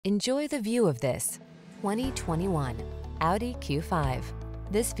Enjoy the view of this 2021 Audi Q5.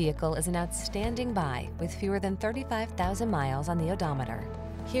 This vehicle is an outstanding buy with fewer than 35,000 miles on the odometer.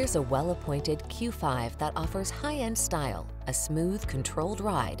 Here's a well-appointed Q5 that offers high-end style, a smooth, controlled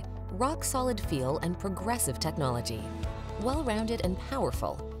ride, rock-solid feel, and progressive technology. Well-rounded and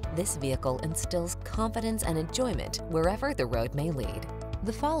powerful, this vehicle instills confidence and enjoyment wherever the road may lead.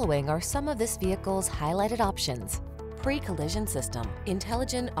 The following are some of this vehicle's highlighted options: pre-collision system,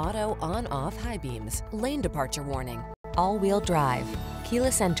 intelligent auto on-off high beams, lane departure warning, all-wheel drive,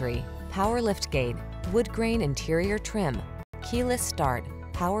 keyless entry, power liftgate, Woodgrain Interior Trim, keyless start,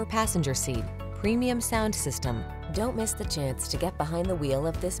 power passenger seat, premium sound system. Don't miss the chance to get behind the wheel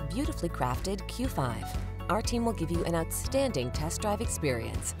of this beautifully crafted Q5. Our team will give you an outstanding test drive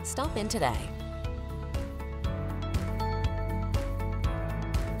experience. Stop in today.